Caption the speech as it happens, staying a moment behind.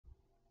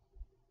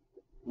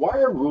Why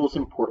are rules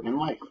important in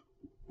life?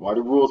 Why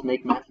do rules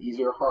make math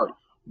easy or hard?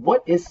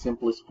 What is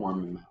simplest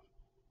form of math?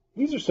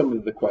 These are some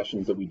of the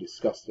questions that we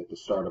discussed at the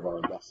start of our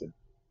lesson.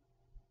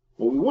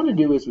 What we want to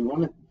do is we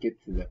want to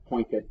get to the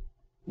point that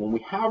when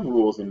we have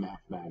rules in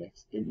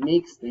mathematics, it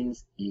makes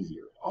things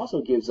easier. It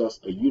also gives us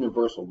a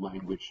universal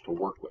language to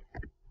work with.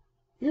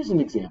 Here's an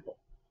example.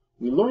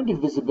 We learned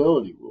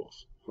divisibility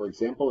rules. For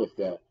example, if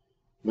the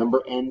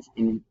number ends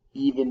in an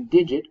even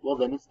digit, well,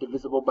 then it's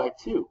divisible by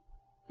 2.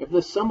 If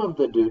the sum of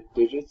the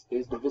digits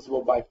is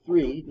divisible by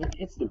 3, then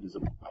it's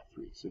divisible by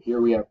 3. So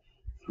here we have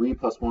 3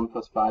 plus 1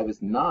 plus 5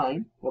 is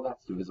 9. Well,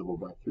 that's divisible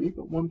by 3,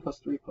 but 1 plus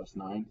 3 plus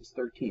 9 is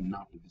 13,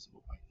 not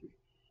divisible by 3,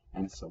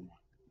 and so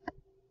on.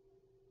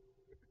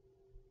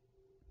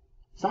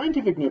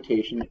 Scientific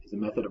notation is a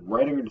method of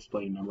writing or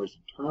displaying numbers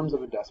in terms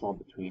of a decimal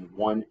between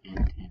 1 and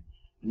 10,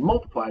 and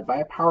multiplied by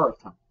a power of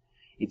 10.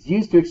 It's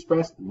used to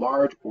express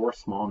large or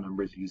small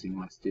numbers using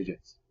less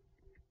digits.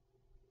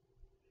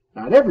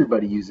 Not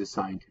everybody uses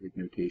scientific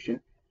notation.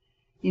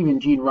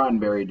 Even Gene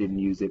Roddenberry didn't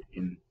use it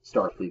in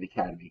Starfleet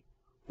Academy,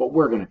 but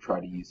we're going to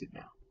try to use it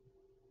now.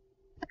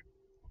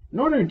 In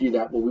order to do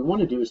that, what we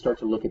want to do is start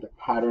to look at the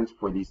patterns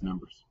for these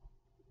numbers.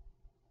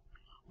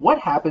 What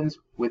happens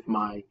with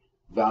my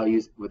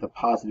values with a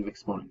positive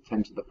exponent,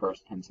 10 to the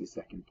first, 10 to the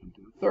second, 10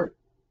 to the third?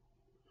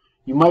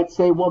 You might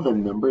say, well, the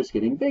number is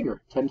getting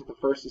bigger. 10 to the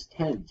first is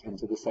 10, 10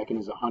 to the second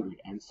is 100,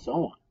 and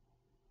so on.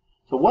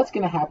 So what's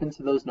going to happen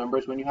to those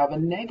numbers when you have a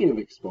negative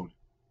exponent?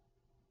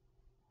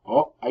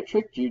 Oh, I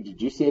tricked you.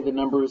 Did you say the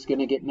number is going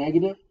to get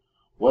negative?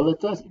 Well,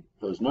 it doesn't.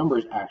 Those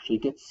numbers actually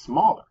get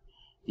smaller.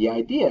 The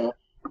idea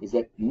is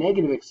that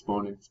negative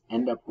exponents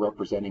end up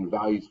representing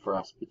values for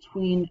us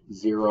between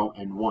 0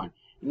 and 1.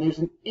 And there's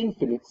an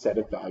infinite set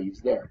of values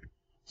there.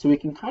 So we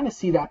can kind of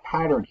see that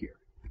pattern here.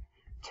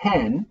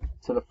 10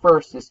 to the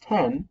first is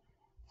 10,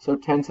 so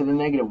 10 to the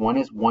negative 1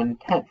 is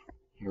 1/10.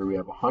 Here we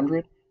have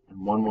 100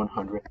 and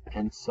 1/100,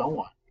 and so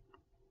on.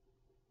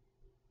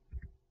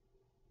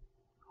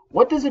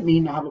 What does it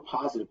mean to have a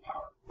positive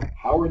power?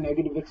 How are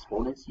negative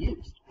exponents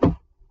used?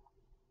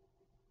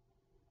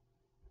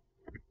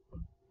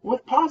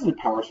 With positive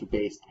powers for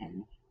base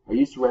 10 are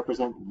used to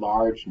represent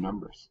large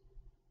numbers.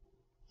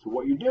 So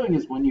what you're doing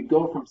is when you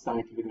go from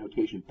scientific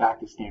notation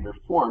back to standard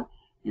form,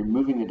 you're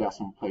moving the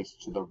decimal place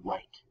to the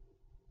right.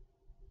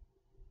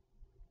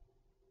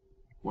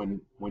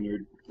 When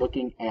you're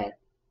looking at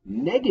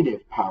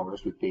negative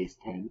powers with base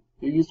 10,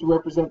 they're used to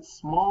represent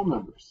small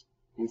numbers.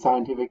 In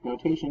scientific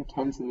notation,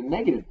 10 to the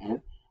negative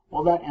n,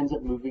 well, that ends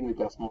up moving the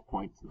decimal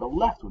point to the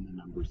left when the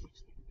number is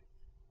expanded.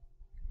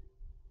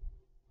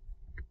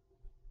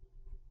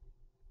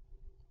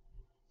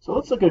 So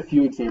let's look at a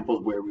few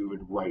examples where we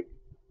would write.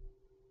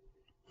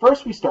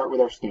 First, we start with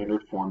our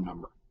standard form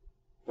number.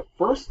 The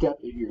first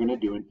step that you're going to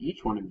do in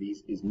each one of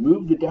these is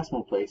move the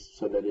decimal place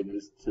so that it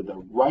is to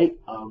the right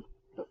of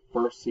the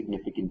first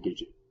significant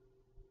digit.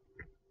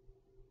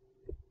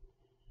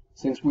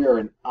 Since we are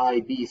an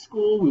IB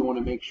school, we want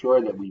to make sure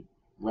that we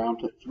round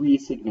to 3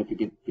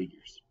 significant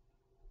figures.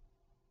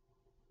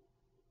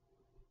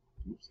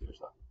 Oops, there's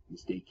a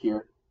mistake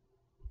here.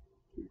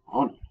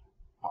 Oh no,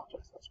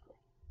 apologize, that's correct.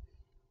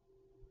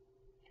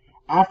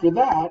 After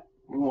that,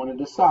 we want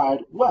to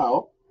decide,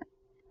 well,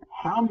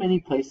 how many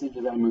places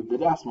did I move the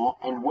decimal,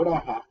 and would I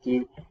have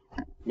to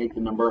make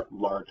the number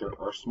larger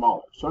or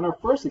smaller? So in our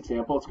first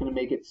example, it's going to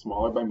make it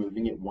smaller by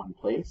moving it 1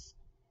 place,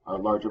 or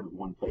larger by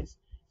 1 place.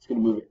 It's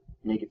going to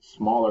make it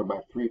smaller by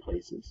 3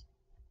 places,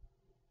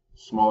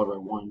 smaller by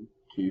 1,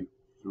 2,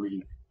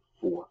 3,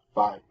 4,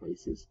 5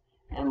 places,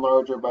 and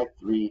larger by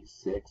 3,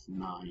 6,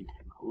 9, 10,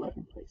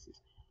 11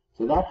 places.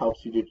 So that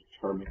helps you to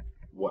determine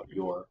what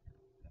your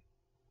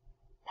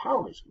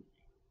power is going to be.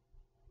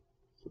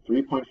 So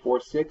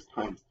 3.46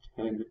 times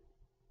 10,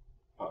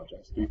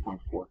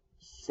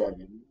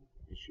 3.47,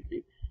 it should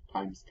be,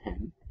 times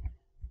 10.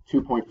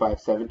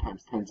 2.57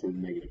 times 10 to the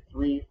negative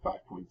 3,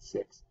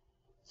 5.6,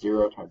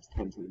 0 times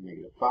 10 to the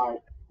negative 5,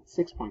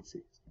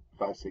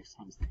 6.656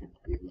 times 10 to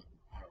the 11th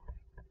power.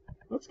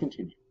 Let's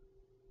continue.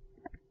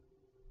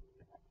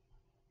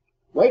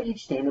 Write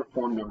each standard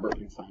form number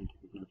in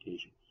scientific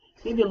notation.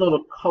 Maybe a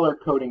little color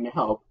coding to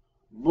help.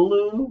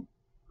 Blue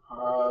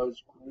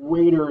is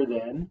greater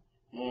than,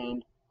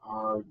 and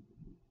our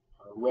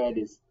red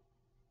is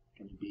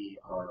going to be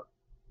our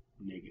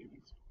negative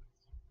exponents.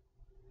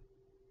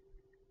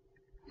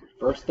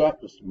 First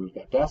step is to move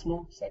that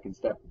decimal. Second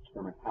step,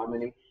 determine how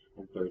many.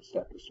 And third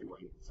step is to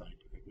write it in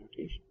scientific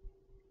notation.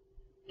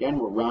 Again,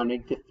 we're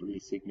rounding to 3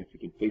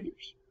 significant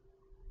figures.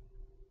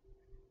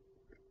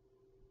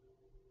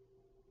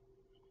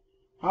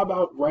 How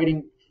about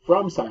writing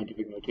from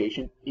scientific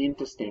notation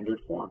into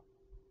standard form?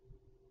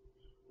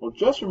 Well,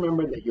 just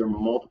remember that you're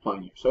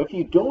multiplying here. So if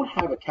you don't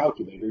have a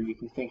calculator, you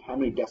can think how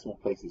many decimal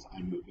places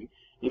I'm moving.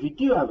 If you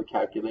do have a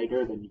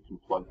calculator, then you can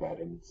plug that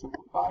in and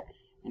simplify,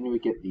 and we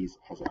get these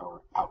as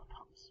our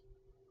outcomes.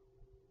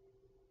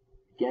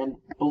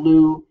 Again,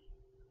 blue,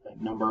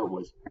 that number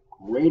was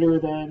greater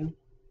than,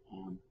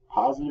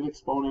 positive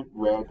exponent.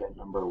 Red, that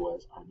number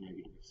was our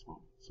negative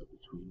exponent, so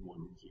between 1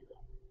 and 0.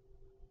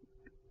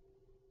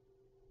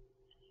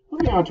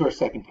 Moving on to our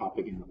second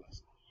topic in the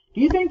list.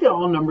 Do you think that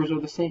all numbers are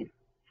the same?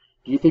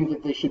 Do you think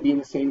that they should be in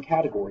the same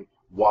category?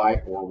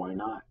 Why or why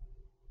not?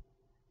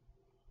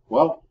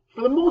 Well,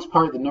 for the most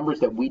part, the numbers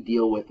that we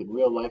deal with in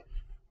real life,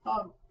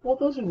 well,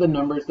 those are the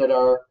numbers that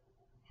are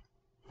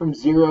from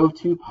 0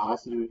 to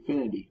positive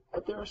infinity.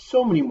 But there are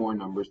so many more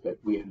numbers that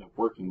we end up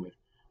working with,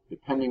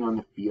 depending on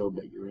the field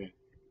that you're in.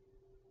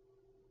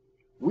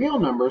 Real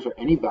numbers are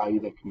any value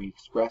that can be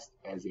expressed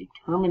as a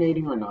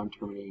terminating or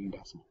non-terminating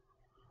decimal.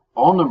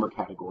 All number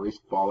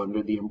categories fall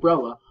under the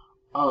umbrella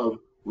of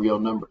real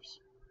numbers,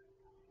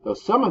 though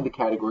some of the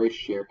categories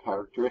share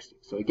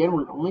characteristics. So again,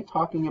 we're only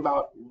talking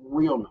about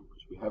real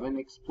numbers. We haven't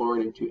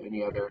explored into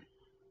any other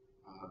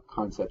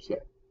concepts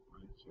yet.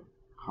 Right? So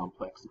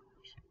complex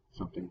numbers,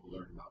 something we'll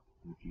learn about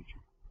in the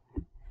future.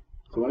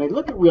 So when I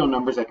look at real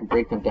numbers, I can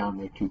break them down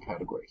into two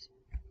categories.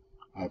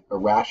 I have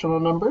irrational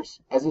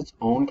numbers as its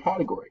own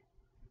category.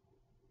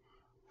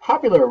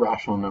 Popular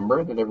irrational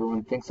number that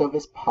everyone thinks of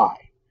is pi.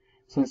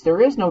 Since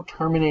there is no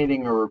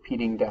terminating or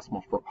repeating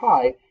decimal for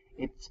pi,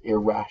 it's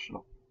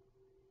irrational.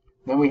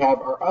 Then we have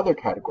our other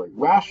category,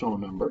 rational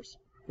numbers,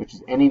 which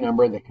is any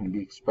number that can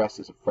be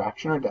expressed as a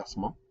fraction or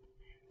decimal.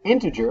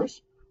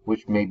 Integers,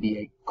 which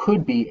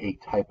could be a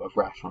type of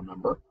rational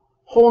number.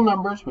 Whole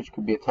numbers, which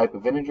could be a type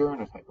of integer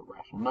and a type of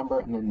rational number,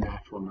 and then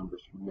natural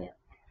numbers from there.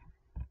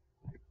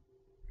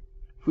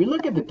 If we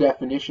look at the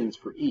definitions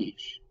for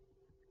each,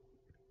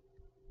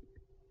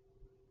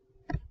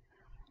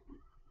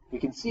 we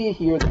can see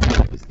here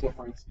that this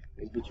difference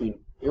is between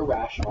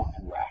irrational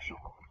and rational.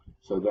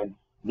 So then,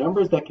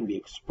 numbers that can be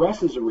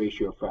expressed as a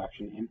ratio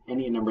fraction and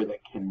any number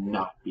that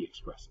cannot be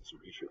expressed as a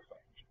ratio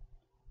fraction.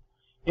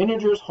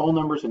 Integers, whole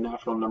numbers, and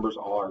natural numbers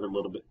all are a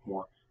little bit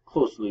more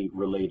closely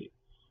related.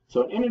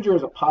 So an integer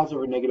is a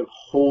positive or negative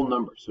whole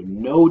number, so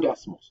no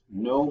decimals,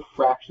 no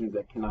fractions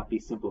that cannot be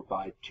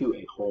simplified to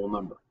a whole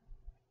number.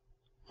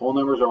 Whole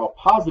numbers are all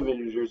positive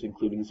integers,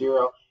 including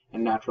 0,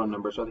 and natural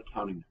numbers are the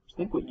counting numbers.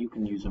 Think what you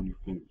can use on your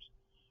fingers.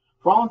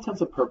 For all intents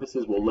and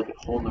purposes, we'll look at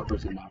whole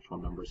numbers and natural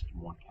numbers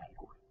in one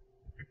category.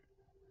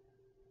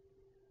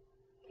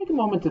 Take a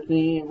moment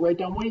to write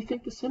down what do you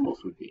think the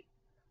symbols would be.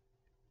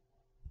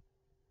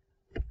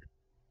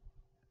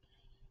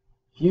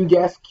 If you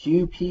guess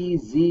Q, P,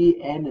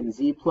 Z, N, and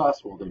Z+,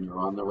 well then you're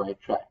on the right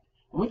track.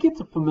 And we get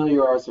to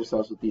familiarize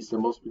ourselves with these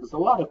symbols because a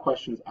lot of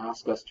questions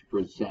ask us to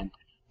present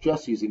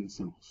just using the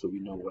symbols so we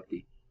know what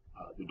the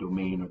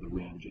domain or the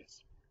range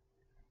is.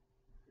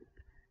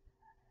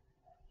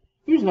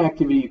 Here's an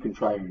activity you can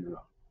try on your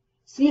own.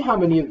 See how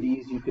many of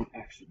these you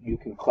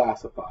can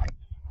classify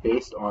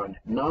based on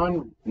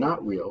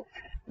not real,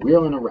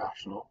 real and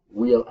irrational,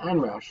 real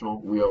and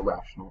rational, real,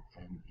 rational,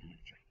 and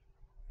integer.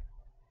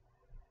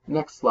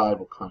 Next slide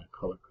will kind of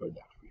color code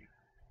that for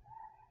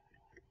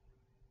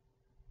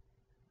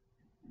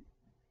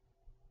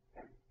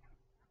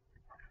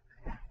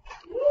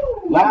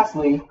you.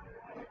 Lastly,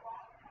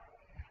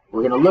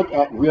 we're going to look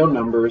at real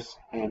numbers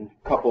and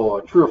a couple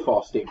of true or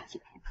false statements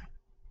here.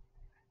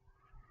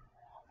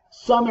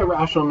 Some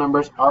irrational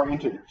numbers are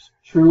integers,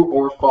 true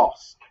or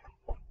false.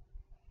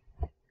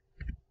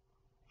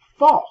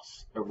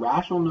 False.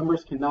 Irrational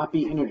numbers cannot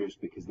be integers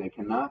because they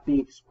cannot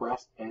be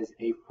expressed as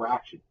a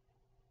fraction.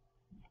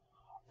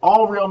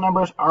 All real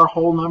numbers are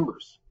whole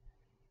numbers.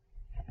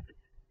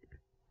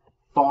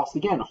 False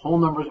again. Whole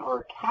numbers are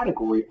a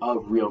category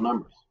of real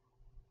numbers.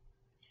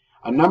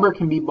 A number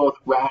can be both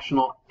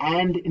rational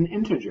and an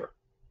integer.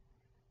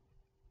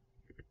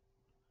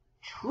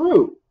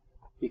 True,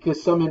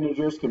 because some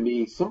integers can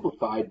be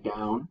simplified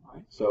down.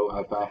 Right? So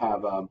if I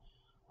have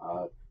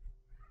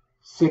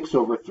 6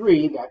 over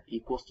 3, that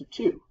equals to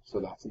 2. So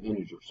that's an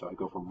integer. So I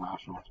go from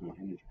rational to an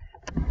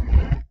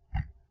integer.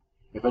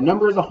 If a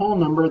number is a whole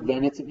number,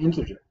 then it's an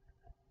integer.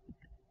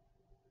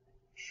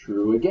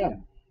 True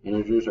again.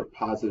 Integers are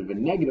positive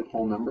and negative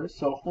whole numbers,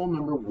 so a whole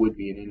number would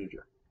be an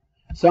integer.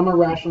 Some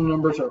irrational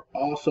numbers are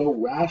also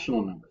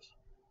rational numbers.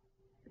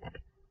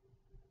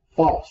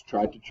 False.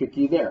 Tried to trick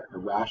you there.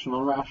 Irrational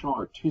and rational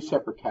are two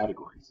separate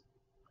categories.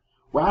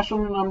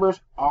 Rational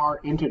numbers are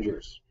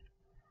integers.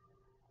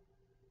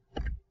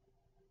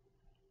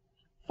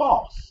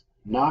 False.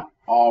 Not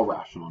all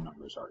rational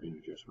numbers are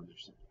integers when they're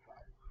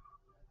simplified.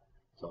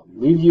 So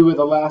I'll leave you with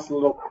a last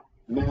little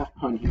math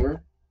pun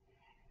here.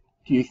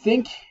 Do you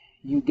think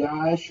you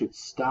guys should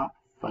stop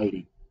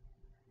fighting?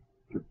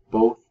 You're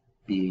both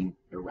being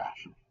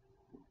irrational.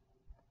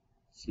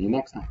 See you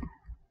next time.